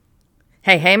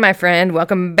Hey, my friend.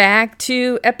 Welcome back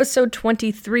to episode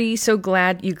 23. So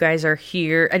glad you guys are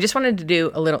here. I just wanted to do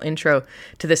a little intro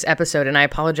to this episode, and I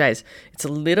apologize. It's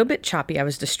a little bit choppy. I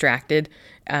was distracted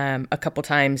a couple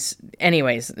times.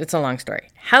 Anyways, it's a long story.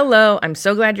 Hello. I'm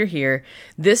so glad you're here.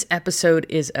 This episode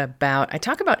is I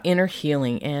talk about inner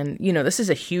healing, and, this is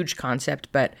a huge concept,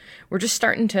 but we're just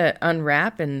starting to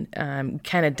unwrap and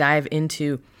kind of dive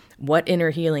into what inner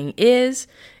healing is.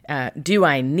 Do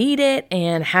I need it,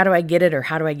 and how do I get it, or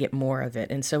how do I get more of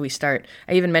it? And so I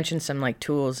even mentioned some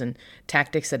tools and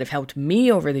tactics that have helped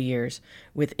me over the years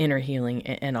with inner healing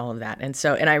and all of that.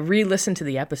 And I re-listened to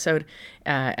the episode.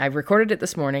 I recorded it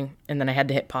this morning, and then I had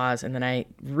to hit pause, and then I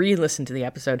re-listened to the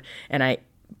episode, and I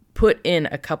put in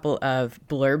a couple of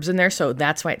blurbs in there. So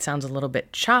that's why it sounds a little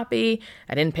bit choppy.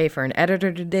 I didn't pay for an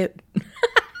editor to do it.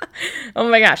 Oh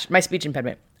my gosh, my speech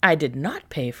impediment. I did not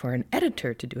pay for an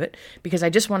editor to do it because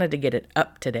I just wanted to get it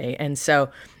up today. And so,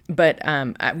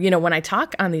 when I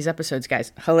talk on these episodes,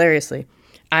 guys, hilariously,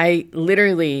 I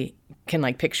literally can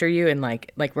picture you and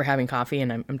like we're having coffee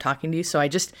and I'm talking to you. So I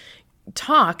just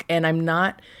talk, and I'm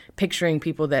not picturing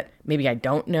people that maybe I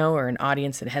don't know, or an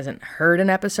audience that hasn't heard an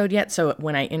episode yet. So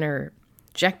when I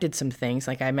interjected some things,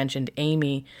 like I mentioned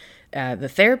Amy, the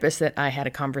therapist that I had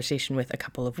a conversation with a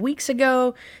couple of weeks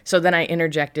ago. So then I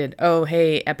interjected, oh,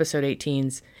 hey, episode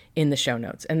 18's in the show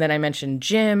notes. And then I mentioned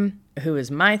Jim, who is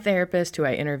my therapist, who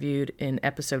I interviewed in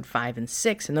episode 5 and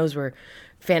 6. And those were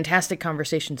fantastic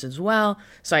conversations as well.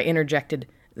 So I interjected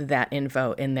that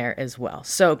info in there as well.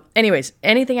 So anyways,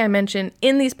 anything I mention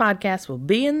in these podcasts will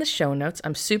be in the show notes.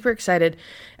 I'm super excited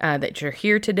that you're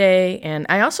here today. And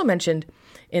I also mentioned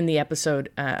in the episode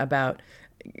about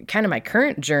kind of my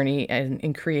current journey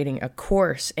in creating a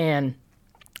course. And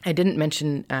I didn't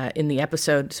mention in the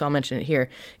episode, so I'll mention it here.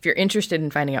 If you're interested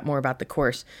in finding out more about the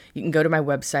course, you can go to my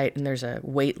website, and there's a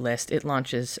wait list. It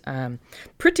launches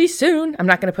pretty soon. I'm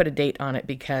not going to put a date on it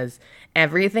because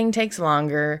everything takes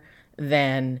longer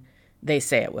than they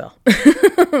say it will.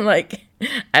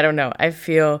 I don't know. I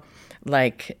feel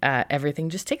like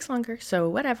everything just takes longer. So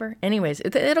whatever. Anyways,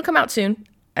 it'll come out soon.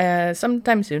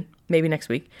 Sometime soon, maybe next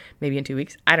week, maybe in 2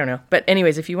 weeks. I don't know. But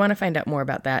anyways, if you want to find out more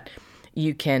about that,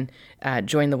 you can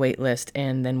join the wait list.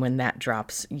 And then when that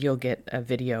drops, you'll get a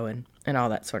video and all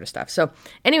that sort of stuff. So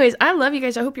anyways, I love you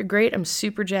guys. I hope you're great. I'm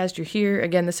super jazzed you're here.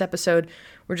 Again, this episode,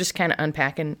 we're just kind of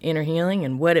unpacking inner healing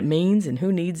and what it means and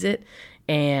who needs it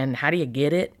and how do you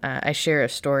get it. I share a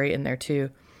story in there too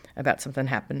about something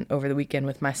happened over the weekend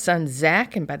with my son,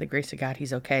 Zach, and by the grace of God,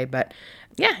 he's okay. But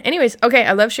yeah, anyways, okay,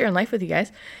 I love sharing life with you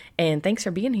guys, and thanks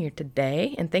for being here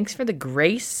today, and thanks for the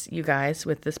grace, you guys,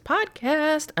 with this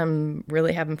podcast. I'm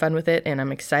really having fun with it, and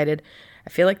I'm excited. I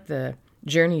feel like the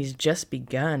journey's just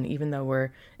begun, even though we're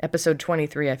episode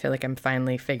 23. I feel like I'm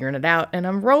finally figuring it out, and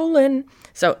I'm rolling.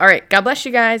 So, all right, God bless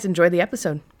you guys. Enjoy the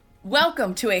episode.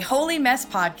 Welcome to a Holy Mess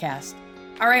podcast.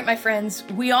 All right, my friends,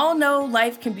 we all know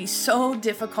life can be so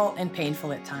difficult and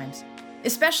painful at times,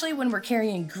 especially when we're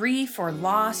carrying grief or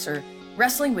loss, or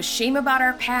wrestling with shame about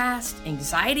our past,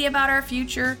 anxiety about our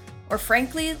future, or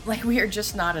frankly, like we are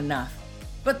just not enough.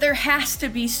 But there has to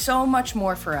be so much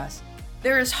more for us.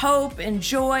 There is hope and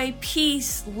joy,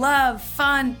 peace, love,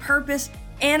 fun, purpose,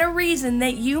 and a reason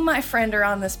that you, my friend, are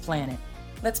on this planet.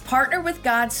 Let's partner with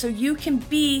God so you can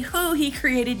be who He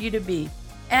created you to be,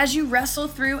 as you wrestle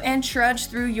through and trudge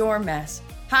through your mess.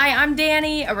 Hi, I'm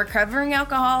Danny, a recovering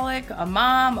alcoholic, a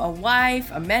mom, a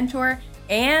wife, a mentor,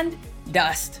 and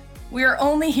dust. We are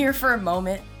only here for a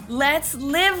moment. Let's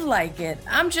live like it.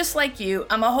 I'm just like you.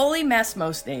 I'm a holy mess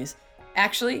most days.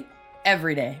 Actually,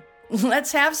 every day.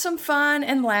 Let's have some fun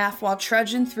and laugh while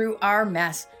trudging through our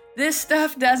mess. This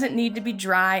stuff doesn't need to be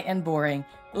dry and boring.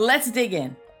 Let's dig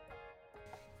in.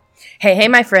 Hey,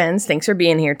 my friends. Thanks for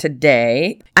being here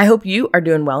today. I hope you are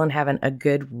doing well and having a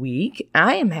good week.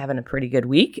 I am having a pretty good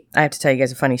week. I have to tell you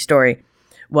guys a funny story.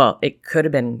 Well, it could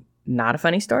have been not a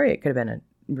funny story. It could have been a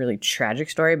really tragic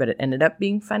story, but it ended up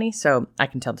being funny, so I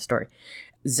can tell the story.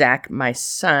 Zach, my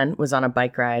son, was on a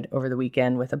bike ride over the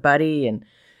weekend with a buddy, and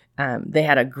they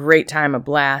had a great time, a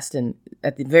blast. And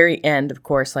at the very end, of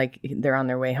course, they're on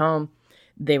their way home,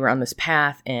 they were on this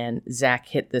path, and Zach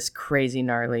hit this crazy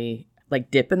gnarly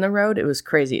dip in the road. It was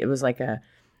crazy. It was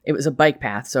it was a bike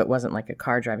path, so it wasn't like a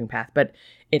car driving path, but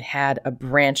it had a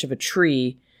branch of a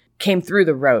tree came through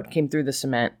the road, came through the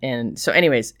cement. And so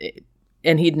anyways,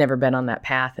 and he'd never been on that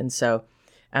path. And so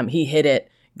he hit it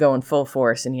going full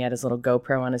force, and he had his little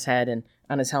GoPro on his head and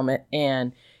on his helmet,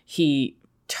 and he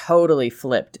totally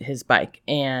flipped his bike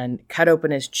and cut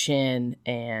open his chin,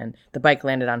 and the bike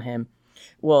landed on him.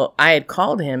 Well, I had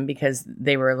called him because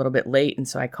they were a little bit late. And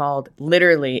so I called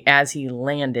literally as he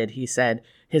landed. He said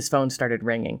his phone started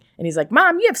ringing. And he's like,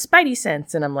 Mom, you have spidey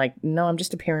sense. And I'm like, no, I'm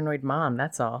just a paranoid mom.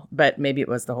 That's all. But maybe it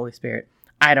was the Holy Spirit.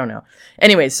 I don't know.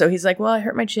 Anyways, so he's like, well, I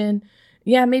hurt my chin.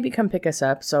 Yeah, maybe come pick us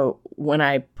up. So when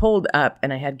I pulled up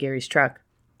and I had Gary's truck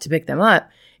to pick them up,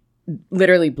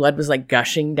 literally blood was like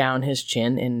gushing down his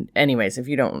chin. And anyways,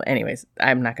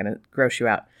 I'm not going to gross you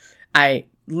out. I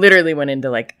literally went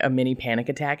into like a mini panic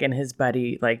attack, and his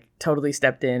buddy like totally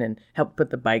stepped in and helped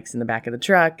put the bikes in the back of the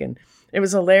truck. And it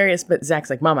was hilarious. But Zach's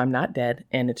like, Mom, I'm not dead.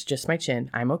 And it's just my chin.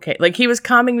 I'm okay. Like he was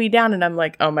calming me down, and I'm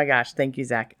like, oh my gosh, thank you,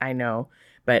 Zach. I know.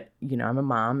 But I'm a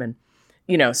mom,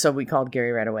 and so we called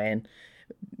Gary right away and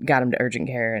got him to urgent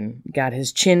care and got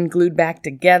his chin glued back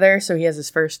together. So he has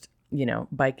his first,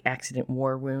 bike accident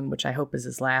war wound, which I hope is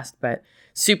his last, but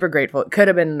super grateful. It could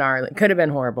have been gnarly. It could have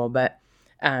been horrible, but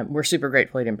we're super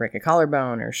grateful he didn't break a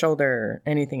collarbone or shoulder or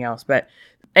anything else. But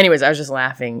anyways, I was just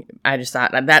laughing. I just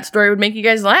thought that story would make you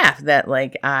guys laugh, that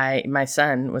like my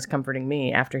son was comforting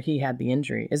me after he had the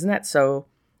injury. Isn't that so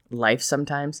life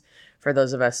sometimes for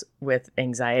those of us with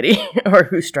anxiety or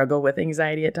who struggle with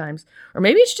anxiety at times? Or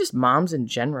maybe it's just moms in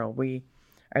general. We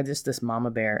are just this mama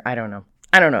bear. I don't know.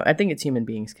 I think it's human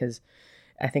beings, because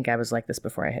I think I was like this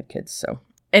before I had kids. So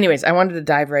anyways, I wanted to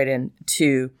dive right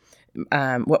into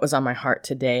what was on my heart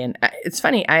today. And it's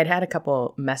funny, I had a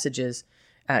couple messages,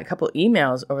 a couple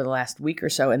emails over the last week or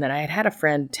so. And then I had a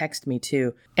friend text me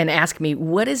too and ask me,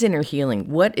 what is inner healing?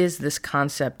 What is this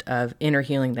concept of inner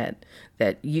healing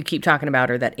that you keep talking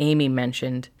about, or that Amy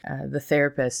mentioned, the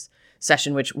therapist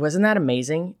session, which wasn't that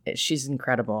amazing? She's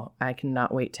incredible. I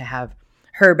cannot wait to have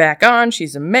her back on.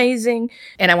 She's amazing.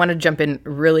 And I want to jump in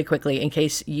really quickly in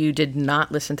case you did not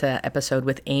listen to that episode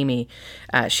with Amy.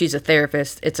 She's a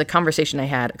therapist. It's a conversation I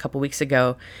had a couple weeks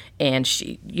ago, and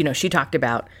she talked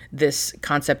about this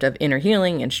concept of inner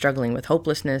healing and struggling with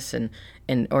hopelessness and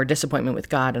or disappointment with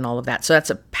God and all of that. So that's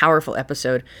a powerful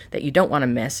episode that you don't want to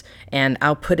miss. And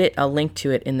I'll put a link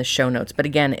to it in the show notes. But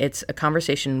again, it's a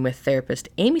conversation with therapist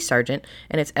Amy Sargent,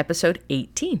 and it's episode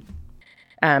 18.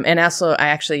 And also, I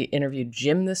actually interviewed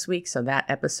Jim this week, so that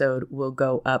episode will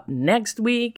go up next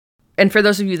week. And for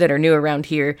those of you that are new around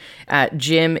here,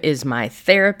 Jim is my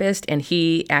therapist, and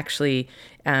he actually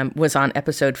was on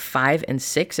episode 5 and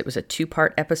 6. It was a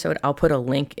 2-part episode. I'll put a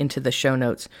link into the show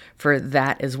notes for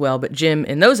that as well. But Jim,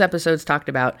 in those episodes, talked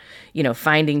about,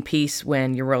 finding peace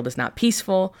when your world is not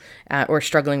peaceful, or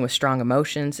struggling with strong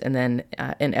emotions. And then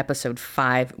in episode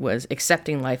 5 was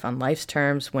accepting life on life's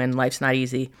terms when life's not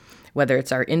easy. Whether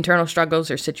it's our internal struggles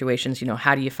or situations,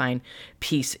 how do you find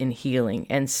peace in healing?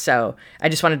 And so I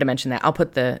just wanted to mention that. I'll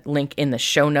put the link in the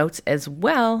show notes as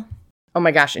well. Oh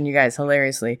my gosh, and you guys,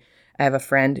 hilariously, I have a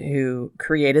friend who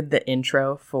created the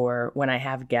intro for when I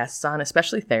have guests on,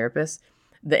 especially therapists.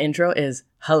 The intro is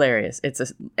hilarious.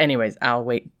 Anyways, I'll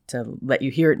wait to let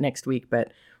you hear it next week,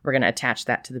 but we're going to attach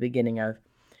that to the beginning of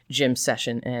Jim's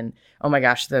session. And oh my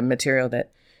gosh, the material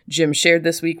that Jim shared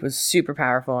this week was super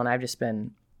powerful, and I've just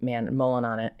been mulling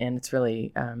on it, and it's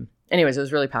really it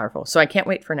was really powerful. So I can't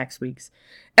wait for next week's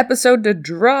episode to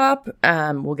drop.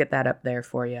 We'll get that up there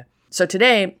for you. So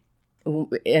today,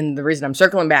 and the reason I'm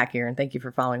circling back here, and thank you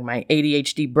for following my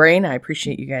ADHD brain, I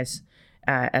appreciate you guys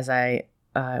as I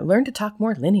learn to talk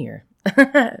more linear.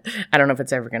 I don't know if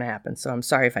it's ever going to happen, so I'm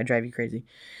sorry if I drive you crazy.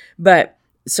 But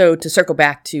so to circle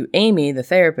back to Amy, the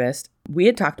therapist, we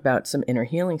had talked about some inner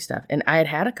healing stuff, and I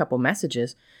had a couple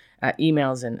messages,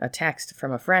 emails and a text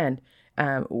from a friend.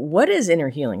 What is inner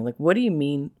healing? Like, what do you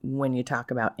mean when you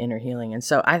talk about inner healing? And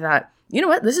so I thought, you know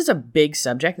what? This is a big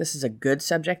subject. This is a good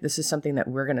subject. This is something that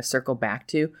we're going to circle back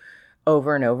to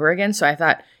over and over again. So I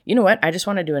thought, you know what? I just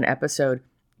want to do an episode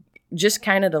just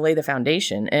kind of to lay the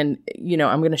foundation. And,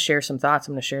 I'm going to share some thoughts.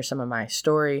 I'm going to share some of my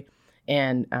story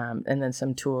and then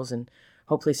some tools and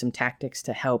hopefully some tactics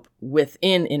to help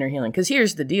within inner healing. Because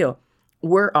here's the deal.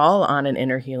 We're all on an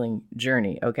inner healing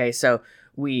journey, okay? So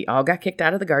we all got kicked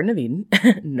out of the Garden of Eden.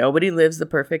 Nobody lives the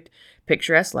perfect,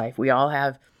 picturesque life. We all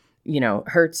have,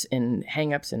 hurts and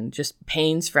hangups and just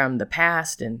pains from the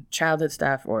past and childhood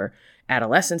stuff or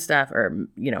adolescent stuff or,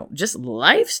 just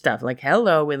life stuff. Like,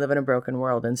 hello, we live in a broken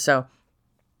world. And so,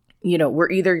 we're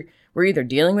either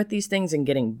dealing with these things and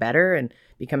getting better and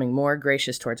becoming more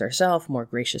gracious towards ourselves, more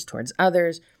gracious towards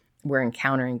others. We're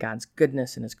encountering God's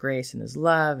goodness and His grace and His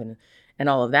love and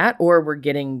all of that, or we're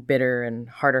getting bitter and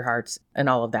harder hearts and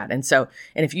all of that. And so,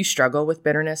 and if you struggle with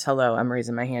bitterness, hello, I'm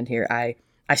raising my hand here. I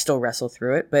still wrestle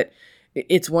through it, but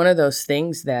it's one of those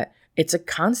things that it's a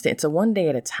constant, it's a one day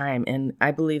at a time. And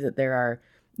I believe that there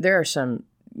are some,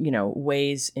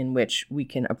 ways in which we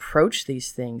can approach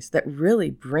these things that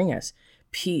really bring us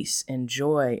peace and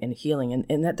joy and healing.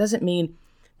 And that doesn't mean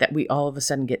that we all of a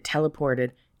sudden get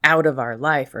teleported out of our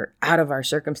life or out of our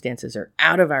circumstances or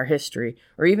out of our history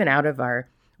or even out of our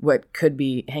what could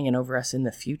be hanging over us in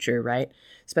the future, right?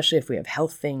 Especially if we have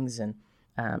health things and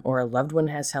or a loved one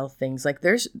has health things. Like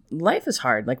life is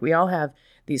hard. Like we all have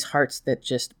these hearts that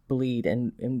just bleed.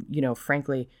 And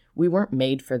frankly, we weren't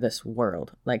made for this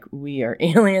world. Like we are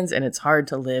aliens and it's hard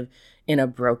to live in a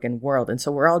broken world. And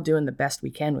so we're all doing the best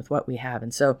we can with what we have.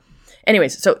 And so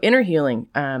anyways, so inner healing.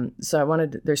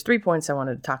 There's 3 points I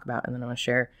wanted to talk about, and then I want to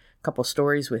share a couple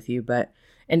stories with you,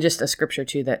 and just a scripture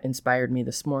too that inspired me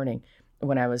this morning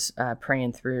when I was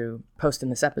praying through posting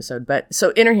this episode. But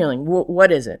so inner healing,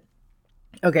 what is it?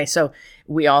 Okay, so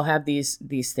we all have these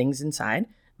things inside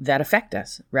that affect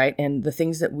us, right? And the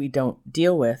things that we don't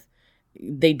deal with,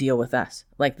 they deal with us.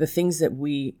 Like the things that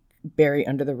we bury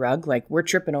under the rug, like we're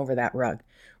tripping over that rug,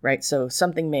 right? So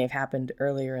something may have happened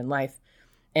earlier in life,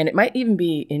 and it might even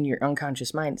be in your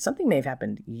unconscious mind. Something may have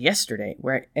happened yesterday,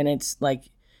 right? And it's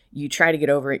like you try to get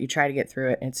over it, you try to get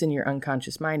through it, and it's in your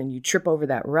unconscious mind, and you trip over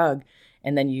that rug,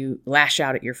 and then you lash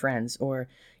out at your friends, or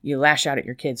you lash out at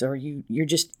your kids, or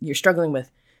you're struggling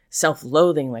with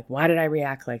self-loathing. Like, why did I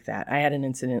react like that? I had an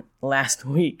incident last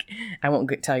week. I won't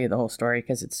tell you the whole story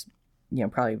because it's,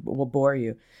 probably will bore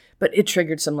you, but it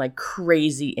triggered some like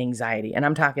crazy anxiety. And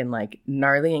I'm talking like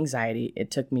gnarly anxiety. It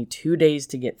took me 2 days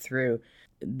to get through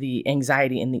the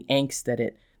anxiety and the angst that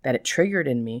it triggered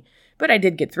in me. But I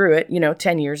did get through it.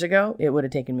 10 years ago, it would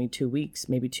have taken me 2 weeks,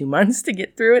 maybe 2 months to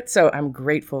get through it. So I'm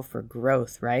grateful for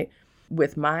growth, right?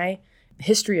 With my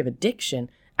history of addiction,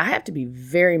 I have to be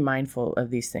very mindful of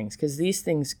these things because these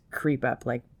things creep up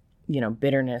like,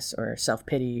 bitterness or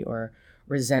self-pity or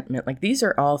resentment. Like these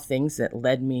are all things that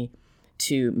led me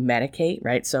to medicate,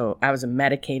 right? So I was a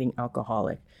medicating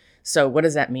alcoholic. So what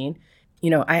does that mean?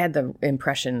 I had the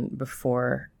impression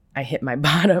before I hit my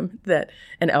bottom that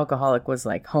an alcoholic was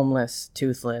like homeless,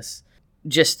 toothless,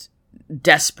 just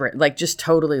desperate, like just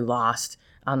totally lost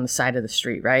on the side of the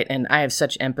street, right? And I have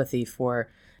such empathy for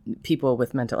people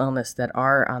with mental illness that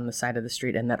are on the side of the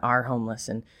street and that are homeless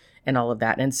and all of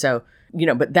that. And so,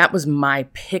 but that was my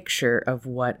picture of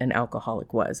what an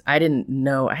alcoholic was. I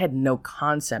had no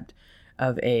concept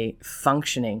of a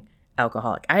functioning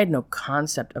alcoholic. I had no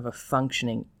concept of a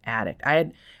functioning addict.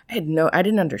 I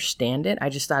didn't understand it. I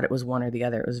just thought it was one or the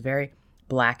other. It was very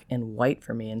black and white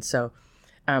for me. And so,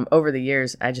 over the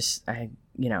years, at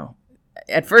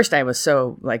first I was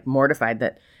so like mortified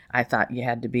that I thought you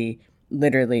had to be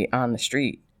literally on the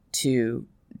street to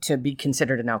be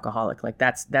considered an alcoholic. Like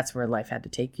that's where life had to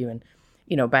take you. And,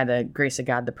 by the grace of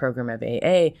God, the program of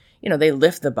AA, they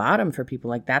lift the bottom for people.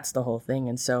 Like that's the whole thing.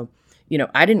 And so,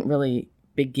 I didn't really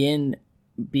begin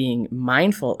being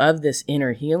mindful of this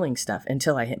inner healing stuff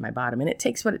until I hit my bottom. And it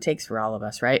takes what it takes for all of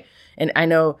us, right? And I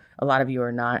know a lot of you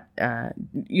are not, a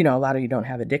lot of you don't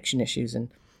have addiction issues, and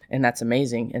that's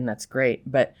amazing and that's great.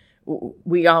 But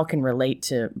we all can relate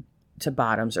to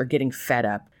bottoms or getting fed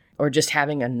up or just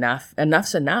having enough.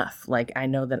 Enough's enough. Like I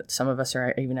know that some of us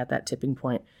are even at that tipping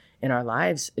point in our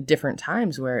lives at different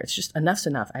times where it's just enough's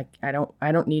enough. I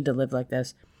don't need to live like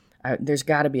this. There's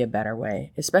got to be a better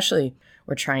way, especially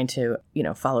we're trying to,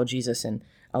 follow Jesus and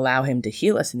allow him to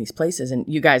heal us in these places. And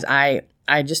you guys, I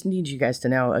just need you guys to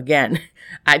know, again,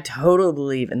 I totally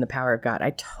believe in the power of God.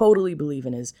 I totally believe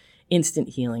in his instant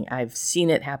healing. I've seen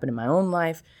it happen in my own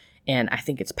life, and I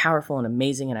think it's powerful and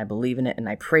amazing, and I believe in it, and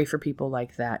I pray for people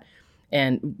like that.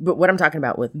 But what I'm talking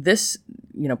about with this,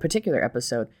 particular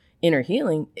episode, inner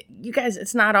healing, you guys,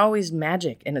 it's not always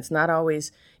magic, and it's not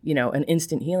always, an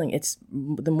instant healing. It's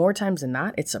the more times than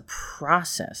not, it's a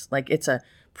process. Like it's a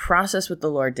process with the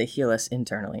Lord to heal us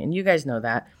internally. And you guys know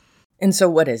that. And so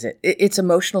what is it? It's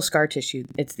emotional scar tissue.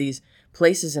 It's these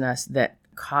places in us that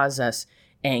cause us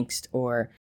angst,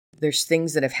 or there's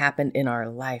things that have happened in our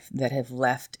life that have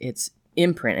left its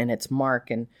imprint and its mark.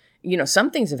 And,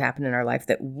 some things have happened in our life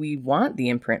that we want the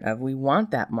imprint of. We want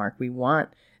that mark. We want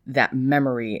that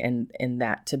memory and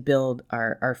that to build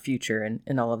our future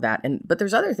and all of that. But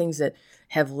there's other things that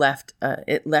have left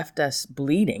us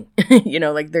bleeding,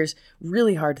 like there's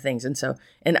really hard things.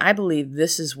 And I believe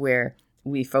this is where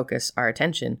we focus our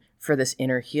attention for this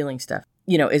inner healing stuff.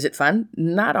 Is it fun?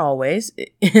 Not always.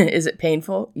 Is it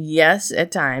painful? Yes,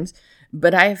 at times.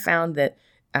 But I have found that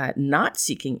not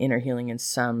seeking inner healing in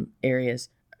some areas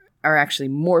are actually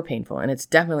more painful. And it's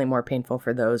definitely more painful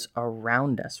for those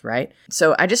around us, right?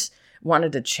 So I just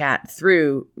wanted to chat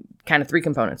through kind of 3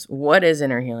 components. What is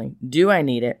inner healing? Do I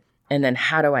need it? And then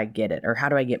how do I get it? Or how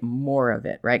do I get more of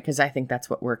it, right? Because I think that's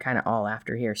what we're kind of all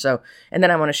after here. So, and then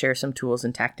I want to share some tools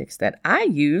and tactics that I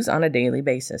use on a daily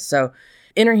basis. So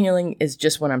inner healing is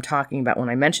just what I'm talking about when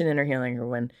I mention inner healing, or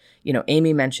when,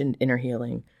 Amy mentioned inner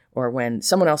healing, or when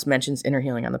someone else mentions inner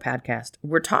healing on the podcast.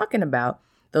 We're talking about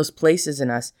those places in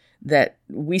us that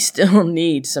we still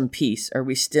need some peace, or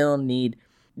we still need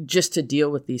just to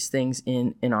deal with these things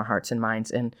in our hearts and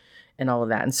minds and all of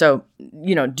that. And so,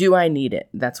 do I need it?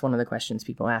 That's one of the questions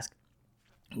people ask.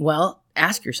 Well,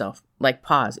 ask yourself,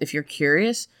 pause. If you're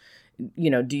curious,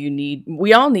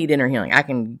 we all need inner healing. I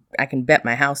can bet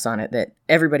my house on it that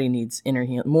everybody needs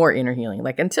more inner healing.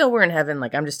 Until we're in heaven,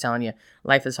 I'm just telling you,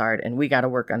 life is hard and we got to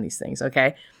work on these things.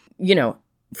 Okay.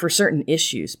 For certain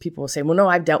issues, people will say, well, no,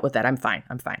 I've dealt with that. I'm fine.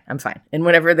 And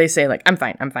whenever they say I'm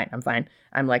fine,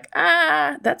 I'm like,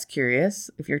 that's curious.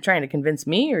 If you're trying to convince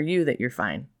me or you that you're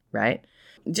fine, right?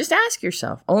 Just ask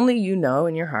yourself, only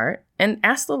in your heart, and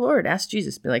ask the Lord, ask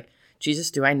Jesus, be like,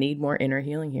 Jesus, do I need more inner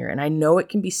healing here? And I know it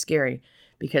can be scary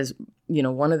because,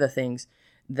 one of the things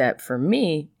that for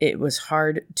me, it was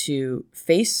hard to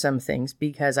face some things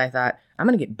because I thought I'm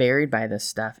going to get buried by this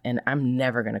stuff and I'm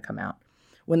never going to come out.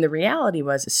 When the reality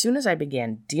was, as soon as I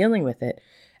began dealing with it,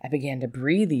 I began to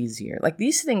breathe easier.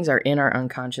 These things are in our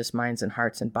unconscious minds and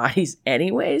hearts and bodies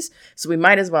anyways, so we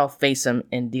might as well face them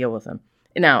and deal with them.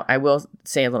 Now, I will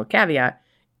say a little caveat,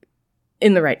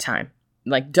 in the right time.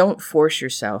 Don't force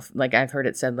yourself. I've heard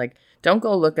it said, don't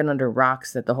go looking under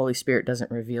rocks that the Holy Spirit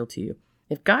doesn't reveal to you.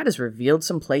 If God has revealed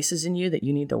some places in you that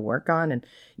you need to work on and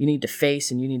you need to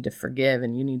face and you need to forgive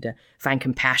and you need to find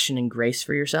compassion and grace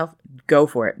for yourself, go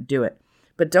for it. Do it.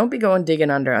 But don't be going digging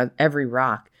under every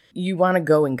rock. You want to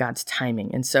go in God's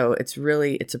timing. And so it's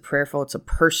a prayerful, it's a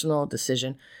personal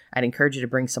decision. I'd encourage you to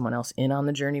bring someone else in on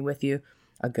the journey with you,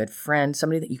 a good friend,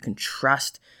 somebody that you can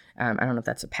trust. I don't know if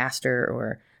that's a pastor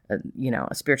or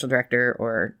a spiritual director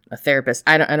or a therapist.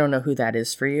 I don't know who that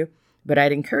is for you, but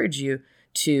I'd encourage you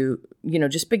to,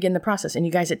 just begin the process. And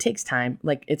you guys, it takes time.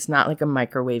 It's not like a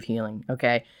microwave healing.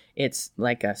 Okay. It's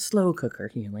like a slow cooker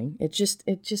healing. It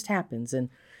just happens. And,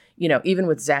 even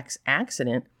with Zach's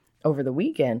accident over the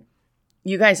weekend,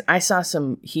 you guys, I saw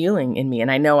some healing in me,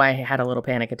 and I know I had a little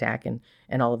panic attack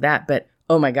and all of that, but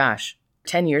oh my gosh,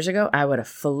 10 years ago, I would have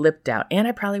flipped out, and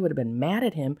I probably would have been mad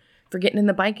at him for getting in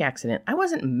the bike accident. I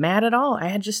wasn't mad at all. I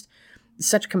had just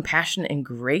such compassion and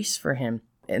grace for him,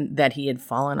 and that he had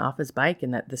fallen off his bike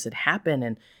and that this had happened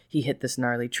and he hit this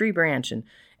gnarly tree branch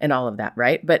and all of that,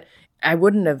 right? But I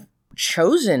wouldn't have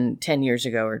chosen 10 years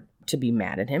ago or to be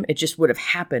mad at him. It just would have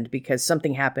happened because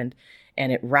something happened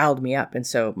and it riled me up. And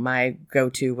so my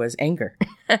go-to was anger.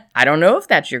 I don't know if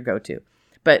that's your go-to,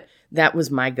 but that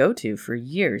was my go-to for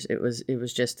years. It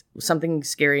was just something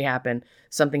scary happened.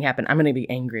 Something happened. I'm going to be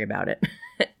angry about it.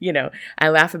 I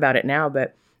laugh about it now,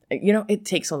 but it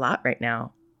takes a lot right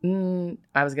now.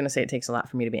 I was going to say it takes a lot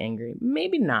for me to be angry.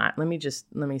 Maybe not. Let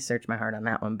me search my heart on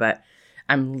that one. But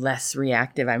I'm less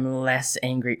reactive. I'm less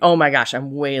angry. Oh my gosh,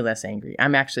 I'm way less angry.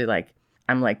 I'm actually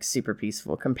I'm super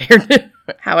peaceful compared to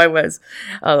how I was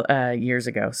years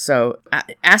ago. So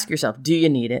ask yourself, do you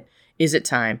need it? Is it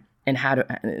time? And how do,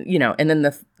 and then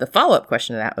the follow-up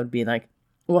question to that would be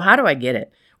well, how do I get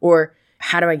it? Or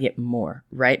how do I get more?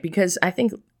 Right? Because I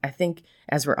think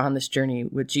as we're on this journey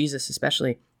with Jesus,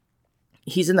 especially,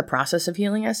 he's in the process of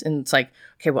healing us. And it's okay,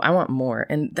 well, I want more.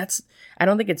 And I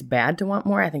don't think it's bad to want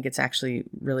more. I think it's actually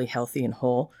really healthy and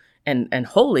whole and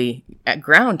holy at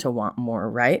ground to want more,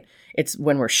 right? It's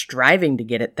when we're striving to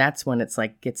get it, that's when it's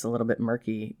gets a little bit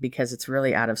murky because it's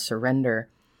really out of surrender.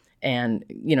 And,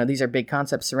 these are big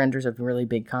concepts. Surrender's a really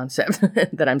big concept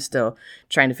that I'm still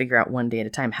trying to figure out one day at a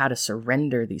time, how to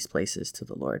surrender these places to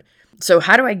the Lord. So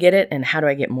how do I get it? And how do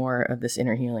I get more of this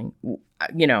inner healing?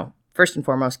 First and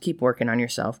foremost, keep working on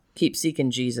yourself. Keep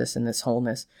seeking Jesus in this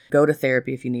wholeness. Go to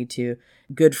therapy if you need to.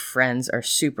 Good friends are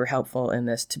super helpful in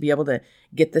this to be able to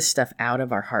get this stuff out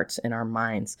of our hearts and our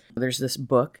minds. There's this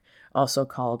book also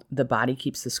called The Body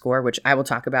Keeps the Score, which I will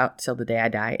talk about till the day I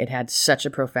die. It had such a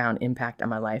profound impact on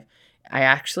my life. I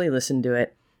actually listened to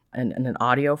it in an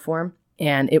audio form,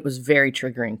 and it was very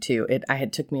triggering too.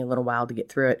 It took me a little while to get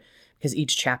through it because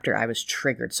each chapter I was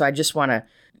triggered. So I just want to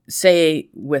say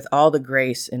with all the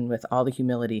grace and with all the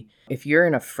humility, if you're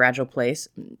in a fragile place,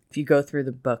 if you go through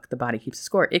the book, The Body Keeps the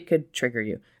Score, it could trigger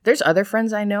you. There's other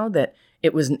friends I know that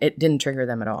it didn't trigger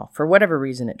them at all. For whatever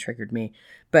reason, it triggered me,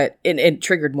 but it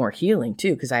triggered more healing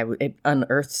too, because it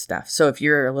unearthed stuff. So if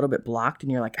you're a little bit blocked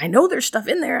and you're I know there's stuff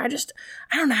in there, I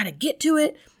don't know how to get to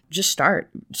it. Just start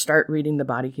reading The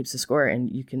Body Keeps the Score, and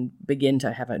you can begin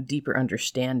to have a deeper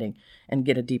understanding and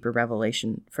get a deeper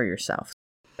revelation for yourself.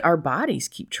 Our bodies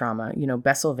keep trauma.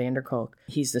 Bessel van der Kolk,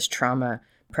 he's this trauma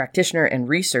practitioner and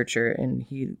researcher, and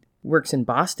he works in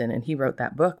Boston, and he wrote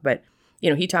that book. But,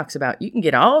 he talks about you can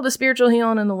get all the spiritual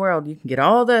healing in the world. You can get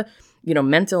all the,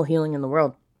 mental healing in the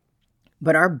world.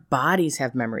 But our bodies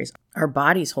have memories. Our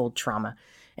bodies hold trauma.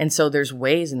 And so there's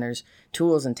ways and there's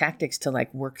tools and tactics to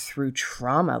like work through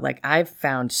trauma. Like I've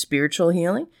found spiritual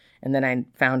healing, and then I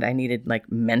found I needed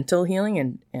like mental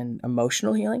healing and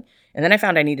emotional healing. And then I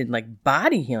found I needed like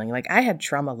body healing. Like I had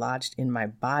trauma lodged in my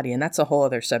body. And that's a whole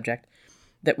other subject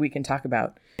that we can talk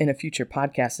about in a future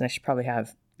podcast. And I should probably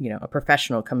have, a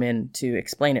professional come in to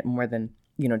explain it more than,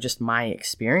 just my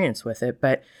experience with it.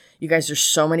 But you guys, there's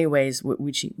so many ways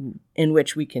in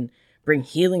which we can bring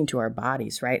healing to our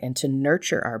bodies, right? And to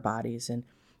nurture our bodies. And,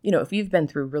 if you've been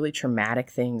through really traumatic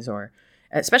things, or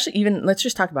especially even, let's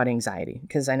just talk about anxiety,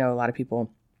 because I know a lot of people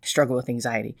struggle with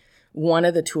anxiety. One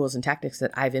of the tools and tactics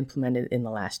that I've implemented in the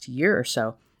last year or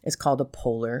so is called a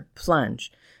polar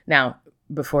plunge. Now,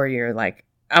 before you're like,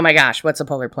 oh my gosh, what's a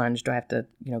polar plunge? Do I have to,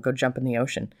 go jump in the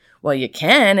ocean? Well, you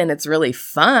can, and it's really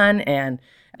fun. And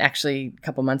actually, a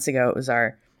couple months ago, it was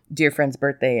our dear friend's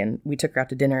birthday, and we took her out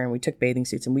to dinner, and we took bathing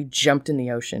suits, and we jumped in the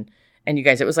ocean. And you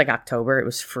guys, it was like October. It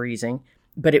was freezing,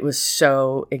 but it was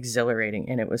so exhilarating,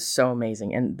 and it was so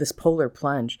amazing. And this polar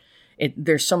plunge,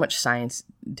 there's so much science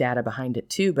data behind it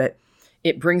too, but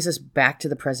it brings us back to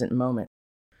the present moment,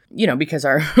 because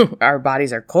our our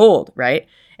bodies are cold, right?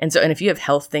 And if you have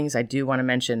health things, I do want to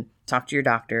mention, talk to your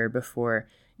doctor before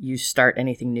you start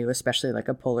anything new, especially like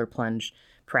a polar plunge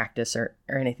practice or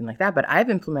anything like that. But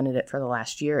I've implemented it for the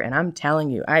last year, and I'm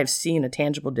telling you, I have seen a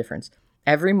tangible difference.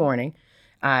 Every morning,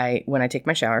 when I take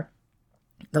my shower,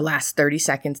 the last 30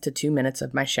 seconds to 2 minutes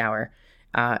of my shower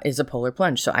is a polar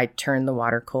plunge. So I turn the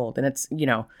water cold. And it's,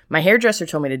 my hairdresser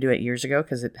told me to do it years ago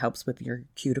because it helps with your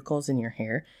cuticles in your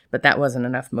hair. But that wasn't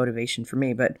enough motivation for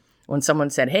me. But when someone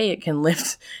said, hey, it can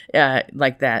lift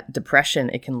like that depression,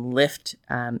 it can lift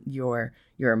your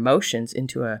emotions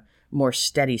into a more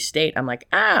steady state. I'm like,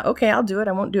 okay, I'll do it.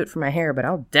 I won't do it for my hair, but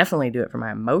I'll definitely do it for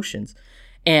my emotions.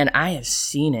 And I have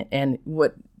seen it. And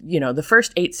the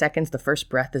first 8 seconds, the first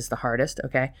breath is the hardest.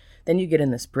 Okay. Then you get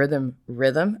in this breathing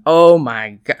rhythm. Oh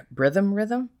my God. Breathing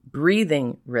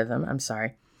rhythm. I'm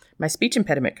sorry. My speech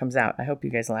impediment comes out. I hope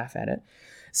you guys laugh at it.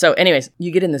 So anyways,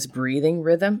 you get in this breathing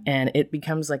rhythm, and it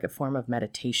becomes like a form of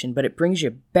meditation, but it brings you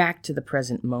back to the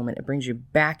present moment. It brings you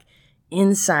back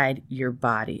inside your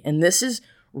body. And this is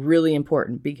really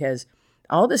important because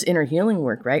all this inner healing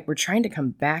work, right? We're trying to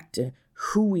come back to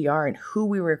who we are and who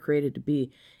we were created to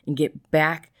be, and get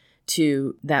back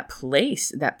to that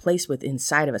place with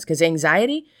inside of us. Because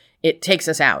anxiety, it takes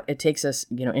us out. It takes us,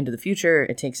 into the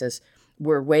future.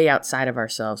 We're way outside of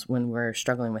ourselves when we're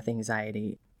struggling with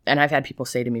anxiety. And I've had people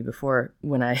say to me before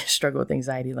when I struggle with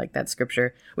anxiety, like that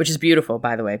scripture, which is beautiful,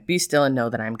 by the way, be still and know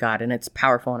that I'm God. And it's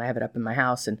powerful, and I have it up in my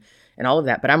house and all of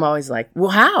that. But I'm always like, well,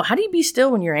 how do you be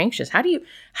still when you're anxious? How do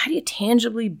you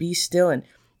tangibly be still? And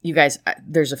you guys,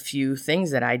 there's a few things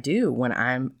that I do when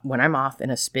I'm off in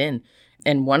a spin.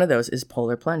 And one of those is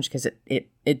polar plunge, because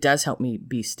it does help me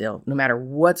be still. No matter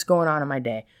what's going on in my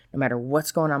day, no matter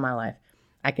what's going on in my life,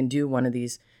 I can do one of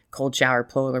these cold shower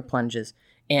polar plunges.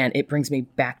 And it brings me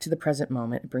back to the present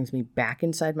moment. It brings me back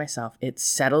inside myself. It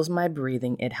settles my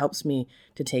breathing. It helps me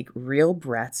to take real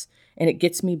breaths, and it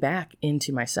gets me back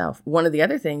into myself. One of the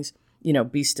other things,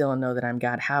 be still and know that I'm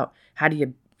God. How do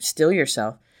you still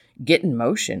yourself? Get in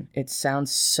motion. It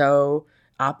sounds so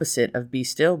opposite of be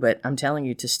still, but I'm telling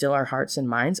you, to still our hearts and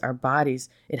minds, our bodies,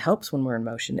 it helps when we're in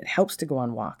motion. It helps to go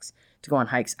on walks, to go on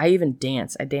hikes. I even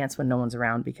dance. I dance when no one's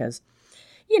around because,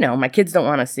 my kids don't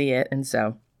want to see it. And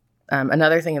so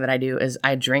another thing that I do is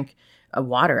I drink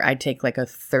water. I take like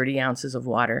 30 ounces of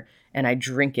water and I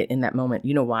drink it in that moment.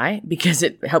 You know why? Because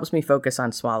it helps me focus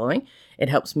on swallowing. It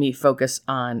helps me focus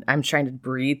on, I'm trying to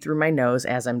breathe through my nose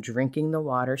as I'm drinking the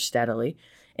water steadily,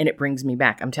 and it brings me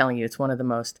back. I'm telling you, it's one of the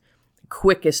most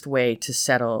quickest way to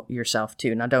settle yourself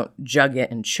too. Now, don't jug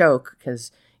it and choke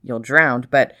because you'll drown,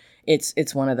 but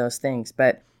it's one of those things.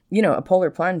 But a polar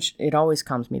plunge, it always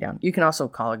calms me down. You can also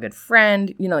call a good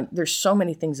friend. There's so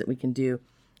many things that we can do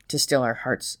to still our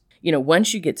hearts.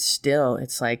 Once you get still,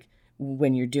 it's like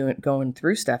when you're going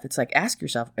through stuff, it's like, ask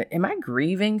yourself, am I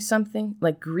grieving something?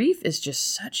 Like, grief is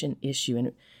just such an issue, and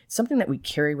it's something that we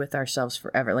carry with ourselves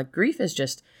forever. Like, grief is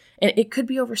just, and it could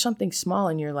be over something small,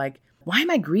 and you're like, why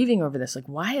am I grieving over this? Like,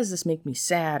 why does this make me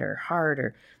sad or hard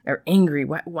or angry?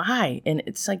 Why? And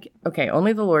it's like, okay,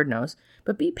 only the Lord knows,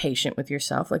 but be patient with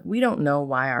yourself. Like, we don't know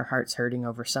why our heart's hurting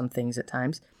over some things at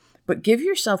times, but give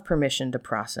yourself permission to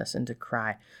process and to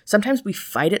cry. Sometimes we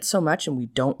fight it so much and we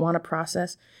don't want to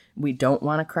process. We don't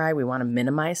want to cry. We want to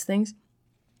minimize things.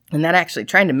 And that actually,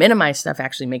 trying to minimize stuff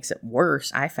actually makes it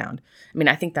worse, I found. I mean,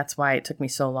 I think that's why it took me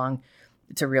so long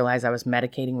to realize I was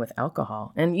medicating with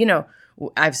alcohol. And,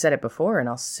 I've said it before and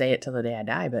I'll say it till the day I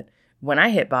die, but when I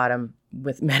hit bottom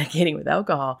with medicating with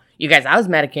alcohol, you guys, I was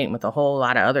medicating with a whole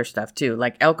lot of other stuff too.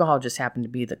 Like alcohol just happened to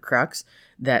be the crux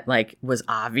that was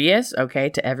obvious, okay,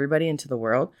 to everybody and to the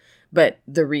world. But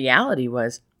the reality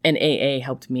was, and AA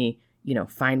helped me,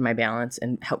 find my balance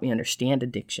and help me understand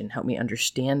addiction, help me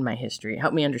understand my history,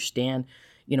 help me understand,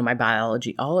 my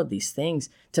biology, all of these things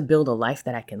to build a life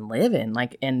that I can live in,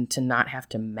 and to not have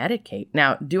to medicate.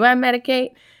 Now, do I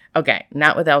medicate? Okay,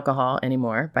 not with alcohol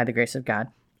anymore, by the grace of God.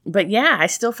 But yeah, I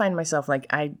still find myself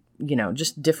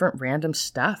just different random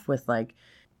stuff with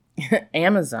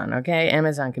Amazon, okay?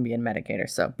 Amazon can be a medicator,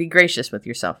 so be gracious with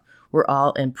yourself. We're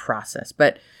all in process.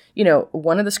 But,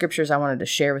 one of the scriptures I wanted to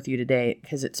share with you today,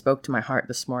 because it spoke to my heart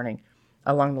this morning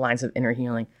along the lines of inner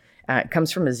healing, it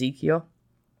comes from Ezekiel,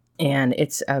 and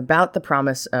it's about the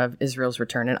promise of Israel's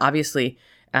return. And obviously,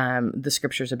 the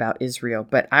scripture's about Israel,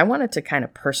 but I wanted to kind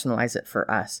of personalize it for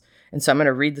us. And so I'm going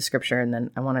to read the scripture, and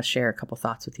then I want to share a couple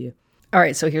thoughts with you. All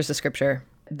right, so here's the scripture.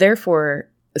 Therefore,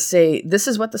 say, this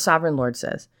is what the sovereign Lord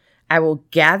says. I will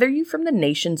gather you from the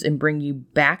nations and bring you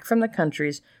back from the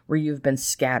countries where you've been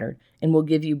scattered, and will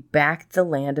give you back the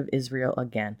land of Israel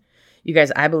again. You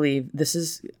guys, I believe this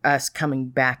is us coming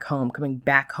back home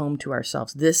to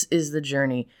ourselves. This is the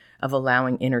journey of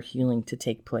allowing inner healing to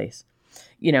take place.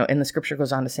 And the scripture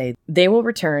goes on to say, they will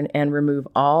return and remove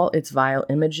all its vile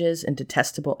images and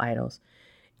detestable idols.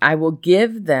 I will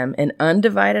give them an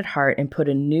undivided heart and put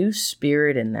a new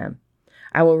spirit in them.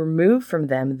 I will remove from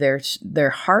them their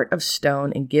heart of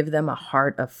stone and give them a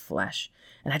heart of flesh.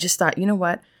 And I just thought, you know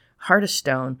what? Heart of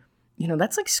stone,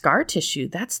 that's like scar tissue.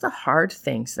 That's the hard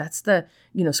things. That's the,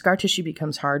 scar tissue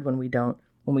becomes hard when we don't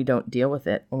deal with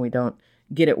it, when we don't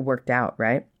get it worked out,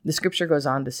 right? The scripture goes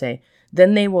on to say,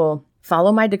 then they will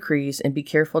follow my decrees and be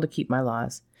careful to keep my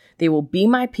laws. They will be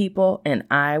my people and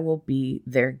I will be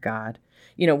their God.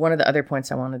 One of the other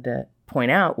points I wanted to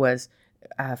point out was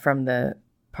from the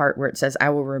part where it says, I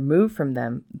will remove from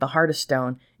them the heart of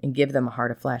stone and give them a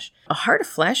heart of flesh. A heart of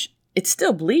flesh, it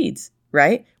still bleeds,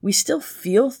 right? We still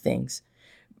feel things,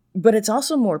 but it's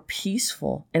also more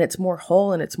peaceful and it's more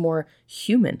whole and it's more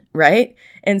human, right?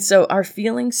 And so our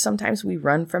feelings, sometimes we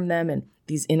run from them and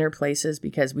these inner places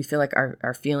because we feel like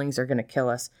our feelings are going to kill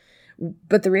us.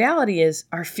 But the reality is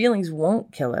our feelings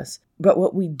won't kill us. But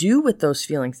what we do with those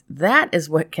feelings, that is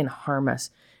what can harm us.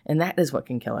 And that is what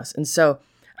can kill us. And so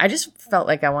I just felt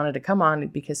like I wanted to come on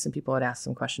because some people had asked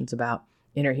some questions about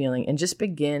inner healing and just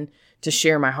begin to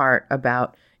share my heart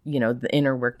about, the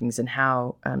inner workings and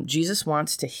how Jesus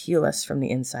wants to heal us from the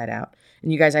inside out.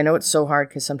 And you guys, I know it's so hard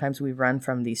because sometimes we run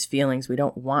from these feelings. We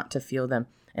don't want to feel them.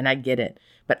 And I get it.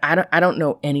 But I don't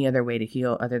know any other way to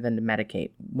heal other than to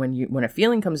medicate. When a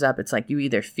feeling comes up, it's like you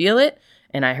either feel it,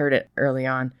 and I heard it early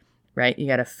on, right? You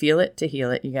got to feel it to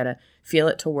heal it. You got to feel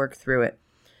it to work through it.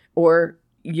 Or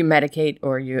you medicate,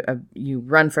 or you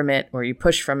run from it, or you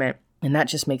push from it. And that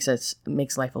just makes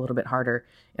life a little bit harder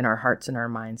in our hearts and our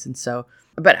minds. And so,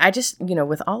 but I just,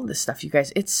 with all of this stuff, you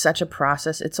guys, it's such a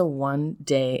process. It's a one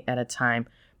day at a time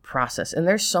process. And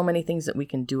there's so many things that we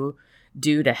can do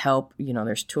to help.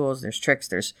 There's tools, there's tricks,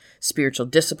 there's spiritual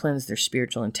disciplines, there's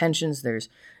spiritual intentions, there's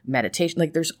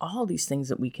meditation. There's all these things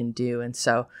that we can do. And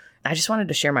so I just wanted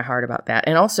to share my heart about that.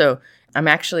 And also, I'm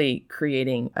actually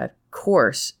creating a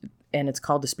course, and it's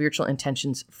called the Spiritual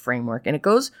Intentions Framework. And it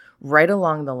goes right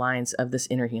along the lines of this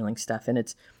inner healing stuff. And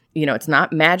it's, it's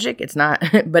not magic. It's not,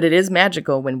 but it is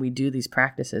magical when we do these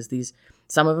practices.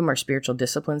 Some of them are spiritual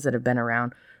disciplines that have been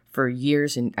around for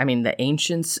years. And I mean, the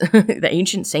ancient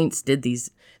saints did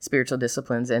these spiritual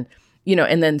disciplines. And,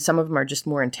 and then some of them are just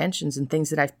more intentions and things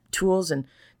that tools and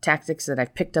tactics that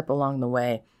I've picked up along the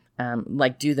way.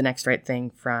 Like do the next right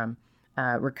thing from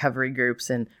recovery groups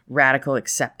and radical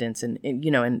acceptance and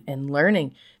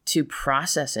learning to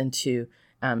process and to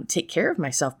take care of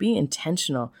myself, be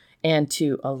intentional, and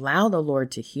to allow the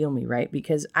Lord to heal me, right?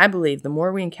 Because I believe the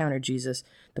more we encounter Jesus,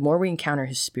 the more we encounter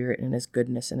his spirit and his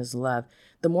goodness and his love,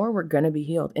 the more we're going to be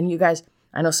healed. And you guys,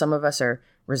 I know some of us are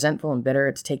resentful and bitter.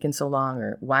 It's taken so long,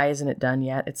 or why isn't it done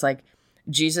yet? It's like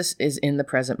Jesus is in the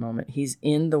present moment. He's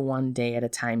in the one day at a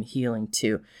time healing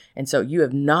too. And so you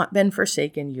have not been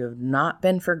forsaken. You have not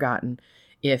been forgotten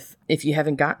if you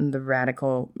haven't gotten the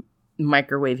radical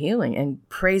microwave healing. And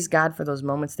praise God for those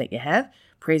moments that you have.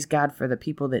 Praise God for the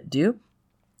people that do.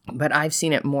 but I've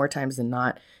seen it more times than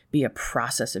not be a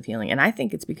process of healing. And I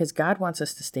think it's because God wants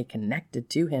us to stay connected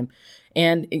to him.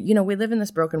 And, we live in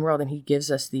this broken world, and he gives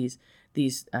us these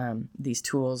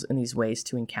tools and these ways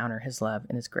to encounter his love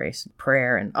and his grace,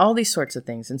 prayer, and all these sorts of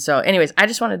things. And so anyways, I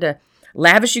just wanted to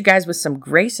lavish you guys with some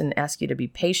grace and ask you to be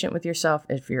patient with yourself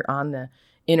if you're on the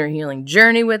inner healing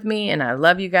journey with me. And I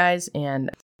love you guys.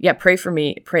 And yeah, pray for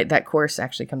me. Pray. That course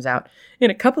actually comes out in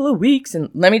a couple of weeks. And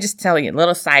let me just tell you a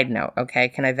little side note. Okay.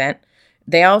 Can I vent?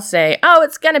 They all say, oh,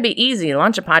 it's going to be easy.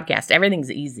 Launch a podcast.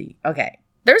 Everything's easy. Okay.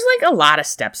 There's like a lot of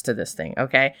steps to this thing.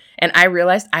 Okay. And I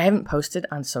realized I haven't posted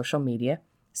on social media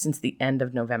since the end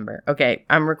of November. Okay.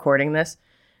 I'm recording this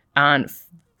on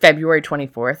February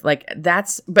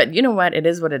 24th. But you know what? It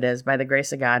is what it is. By the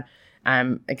grace of God,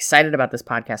 I'm excited about this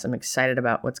podcast. I'm excited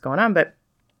about what's going on, but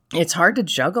it's hard to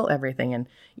juggle everything. And,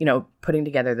 putting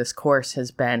together this course has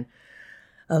been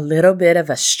a little bit of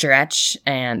a stretch,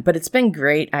 but it's been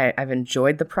great. I've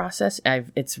enjoyed the process.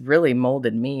 It's really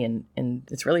molded me and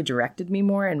it's really directed me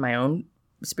more in my own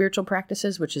spiritual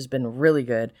practices, which has been really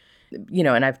good.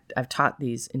 And I've taught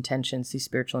these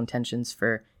spiritual intentions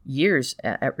for years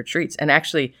at retreats. And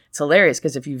actually it's hilarious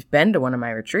because if you've been to one of my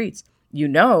retreats,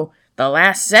 the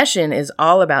last session is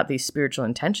all about these spiritual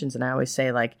intentions. And I always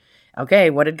say okay,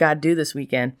 what did God do this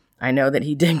weekend? I know that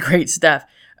he did great stuff.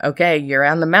 Okay, you're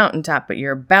on the mountaintop, but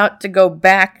you're about to go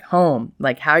back home.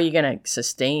 How are you going to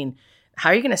sustain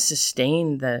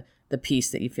the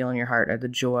peace that you feel in your heart, or the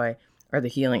joy, or the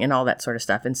healing, and all that sort of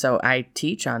stuff? And so I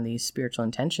teach on these spiritual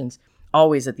intentions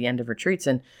always at the end of retreats.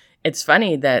 And it's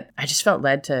funny that I just felt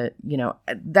led to,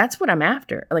 that's what I'm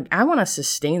after. I want to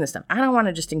sustain this stuff. I don't want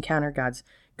to just encounter God's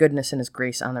goodness and his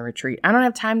grace on the retreat. I don't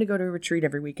have time to go to a retreat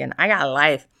every weekend. I got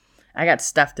life. I got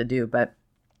stuff to do.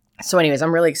 So anyways,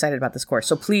 I'm really excited about this course.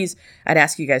 So please, I'd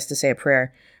ask you guys to say a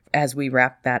prayer as we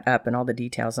wrap that up, and all the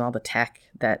details and all the tech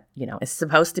that, is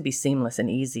supposed to be seamless and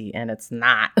easy, and it's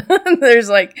not.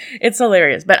 It's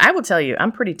hilarious. But I will tell you,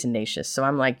 I'm pretty tenacious. So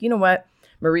I'm you know what?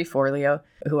 Marie Forleo,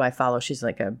 who I follow, she's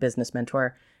a business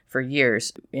mentor for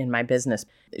years in my business.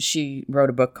 She wrote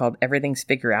a book called Everything's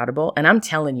Figureoutable. And I'm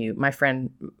telling you, my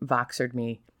friend Voxered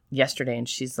me yesterday, and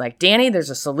she's like, Danny, there's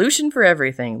a solution for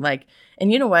everything.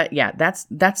 And you know what? Yeah, that's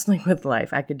with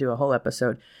life. I could do a whole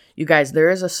episode. You guys, there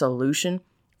is a solution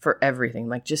for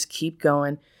everything. Just keep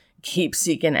going, keep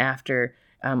seeking after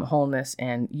wholeness,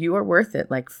 and you are worth it.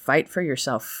 Fight for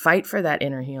yourself, fight for that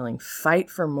inner healing, fight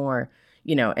for more,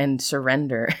 and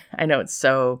surrender. I know it's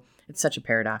such a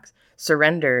paradox.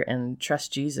 Surrender and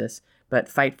trust Jesus, but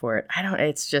fight for it.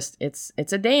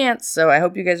 It's a dance. So I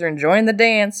hope you guys are enjoying the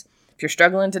dance. If you're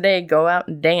struggling today, go out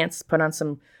and dance, put on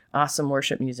some awesome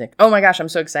worship music. Oh my gosh, I'm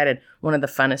so excited. One of the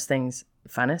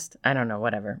funnest? I don't know,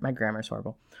 whatever. My grammar's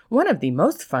horrible. One of the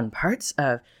most fun parts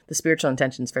of the Spiritual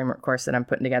Intentions Framework course that I'm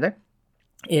putting together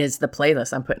is the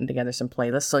playlist. I'm putting together some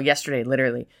playlists. So yesterday,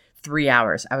 literally 3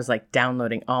 hours, I was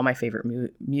downloading all my favorite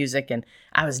music, and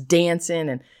I was dancing,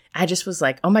 and I just was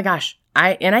oh my gosh.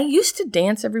 I used to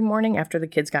dance every morning after the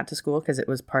kids got to school because it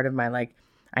was part of my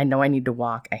I know I need to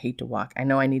walk. I hate to walk. I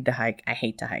know I need to hike. I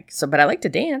hate to hike. So, but I like to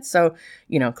dance. So,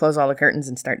 close all the curtains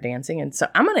and start dancing. And so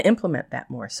I'm going to implement that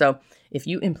more. So if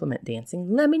you implement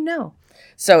dancing, let me know.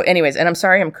 So anyways, and I'm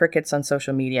sorry I'm crickets on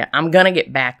social media. I'm going to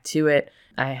get back to it.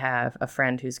 I have a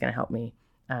friend who's going to help me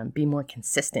be more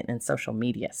consistent in social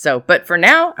media. So, but for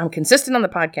now, I'm consistent on the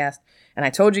podcast. And I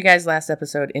told you guys last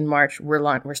episode in March,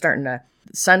 we're starting a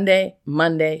Sunday,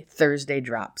 Monday, Thursday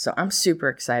drop. So I'm super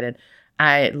excited.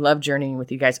 I love journeying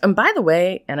with you guys. And by the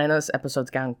way, and I know this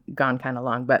episode's gone kind of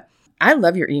long, but I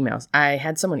love your emails. I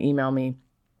had someone email me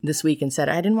this week and said,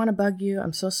 I didn't want to bug you.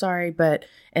 I'm so sorry.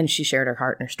 And she shared her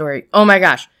heart and her story. Oh my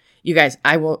gosh. You guys,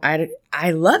 I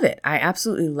love it. I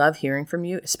absolutely love hearing from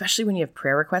you, especially when you have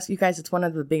prayer requests. You guys, it's one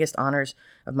of the biggest honors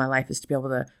of my life is to be able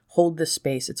to hold this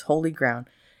space. It's holy ground,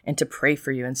 and to pray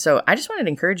for you. And so I just wanted to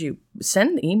encourage you,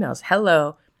 send the emails,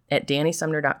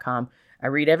 hello@dannysumner.com. I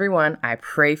read everyone. I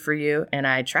pray for you, and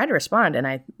I try to respond.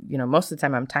 And most of the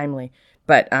time I'm timely,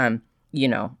 but,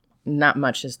 not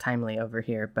much is timely over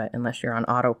here, but unless you're on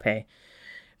auto pay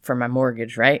for my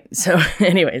mortgage, right? So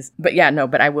anyways, but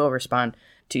I will respond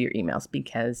to your emails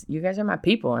because you guys are my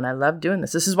people and I love doing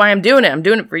this. This is why I'm doing it. I'm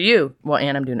doing it for you. Well,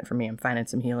 and I'm doing it for me. I'm finding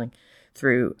some healing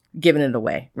through giving it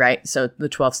away, right? So the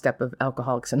 12th step of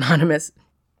Alcoholics Anonymous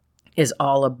is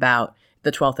all about,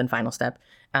 the 12th and final step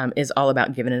is all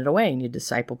about giving it away, and you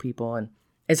disciple people, and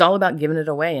it's all about giving it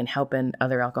away and helping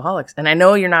other alcoholics. And I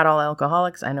know you're not all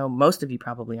alcoholics. I know most of you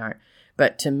probably aren't,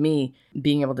 But to me,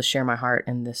 being able to share my heart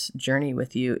and this journey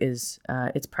with you is,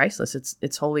 it's priceless.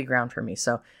 It's holy ground for me.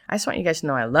 So I just want you guys to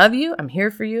know I love you. I'm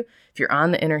here for you. If you're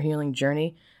on the inner healing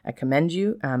journey, I commend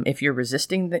you. If you're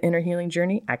resisting the inner healing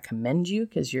journey, I commend you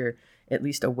because you're at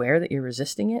least aware that you're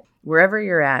resisting it. Wherever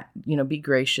you're at, be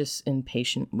gracious and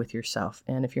patient with yourself.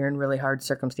 And if you're in really hard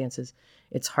circumstances,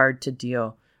 it's hard to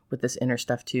deal with this inner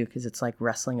stuff too, because it's like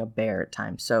wrestling a bear at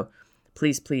times. So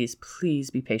please, please, please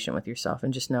be patient with yourself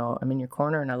and just know I'm in your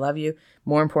corner and I love you.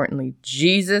 More importantly,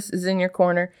 Jesus is in your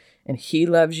corner and he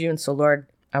loves you. And so, Lord,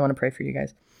 I want to pray for you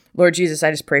guys. Lord Jesus,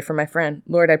 I just pray for my friend.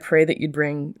 Lord, I pray that you'd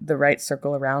bring the right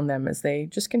circle around them as they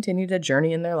just continue to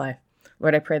journey in their life.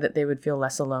 Lord, I pray that they would feel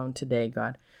less alone today,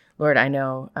 God. Lord, I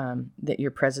know that your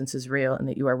presence is real and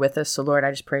that you are with us. So, Lord,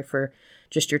 I just pray for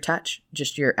just your touch,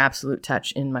 just your absolute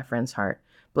touch in my friend's heart.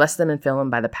 Bless them and fill them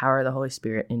by the power of the Holy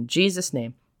Spirit. In Jesus'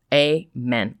 name,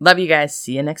 amen. Love you guys.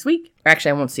 See you next week. Or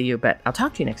actually, I won't see you, but I'll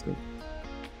talk to you next week.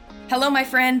 Hello, my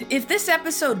friend. If this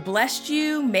episode blessed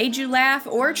you, made you laugh,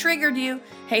 or triggered you,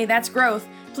 hey, that's growth.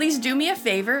 Please do me a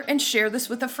favor and share this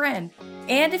with a friend.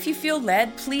 And if you feel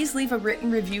led, please leave a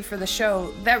written review for the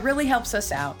show. That really helps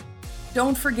us out.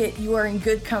 Don't forget you are in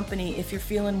good company if you're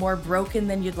feeling more broken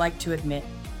than you'd like to admit.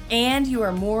 And you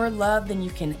are more loved than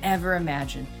you can ever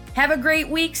imagine. Have a great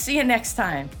week. See you next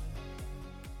time.